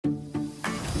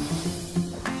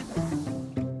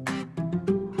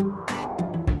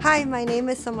Hi, my name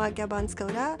is Samagya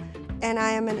Banskota, and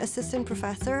I am an assistant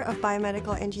professor of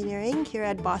biomedical engineering here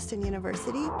at Boston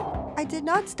University. I did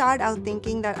not start out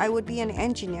thinking that I would be an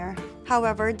engineer.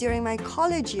 However, during my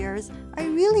college years, I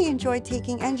really enjoyed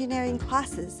taking engineering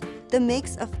classes. The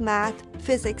mix of math,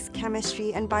 physics,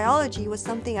 chemistry, and biology was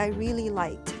something I really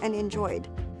liked and enjoyed.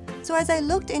 So as I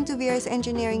looked into various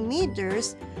engineering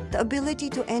majors, the ability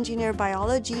to engineer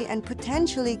biology and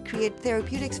potentially create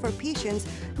therapeutics for patients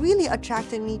really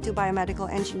attracted me to biomedical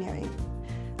engineering.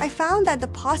 I found that the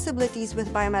possibilities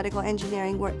with biomedical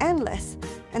engineering were endless,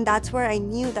 and that's where I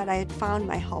knew that I had found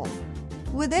my home.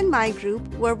 Within my group,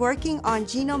 we're working on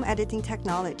genome editing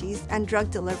technologies and drug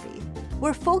delivery.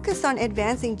 We're focused on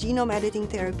advancing genome editing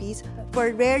therapies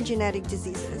for rare genetic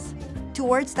diseases.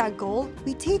 Towards that goal,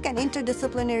 we take an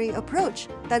interdisciplinary approach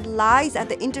that lies at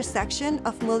the intersection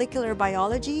of molecular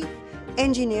biology,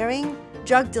 engineering,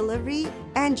 drug delivery,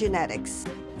 and genetics.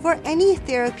 For any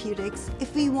therapeutics,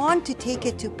 if we want to take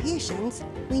it to patients,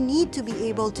 we need to be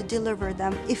able to deliver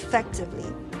them effectively.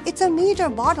 It's a major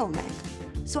bottleneck.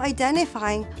 So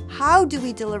identifying how do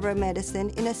we deliver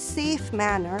medicine in a safe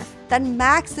manner that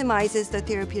maximizes the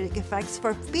therapeutic effects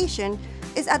for patient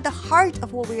is at the heart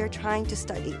of what we are trying to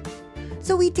study.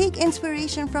 So we take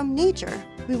inspiration from nature.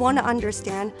 We want to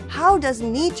understand how does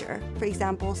nature, for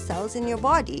example, cells in your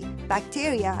body,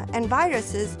 bacteria, and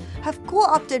viruses, have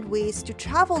co-opted ways to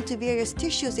travel to various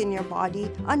tissues in your body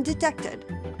undetected.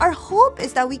 Our hope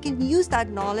is that we can use that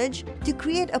knowledge to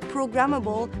create a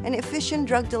programmable and efficient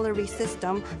drug delivery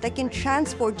system that can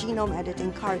transport genome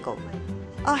editing cargo.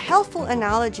 A helpful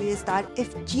analogy is that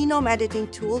if genome editing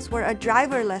tools were a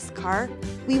driverless car,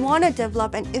 we want to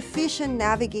develop an efficient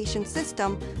navigation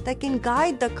system that can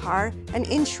guide the car and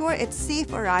ensure its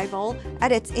safe arrival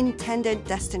at its intended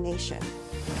destination.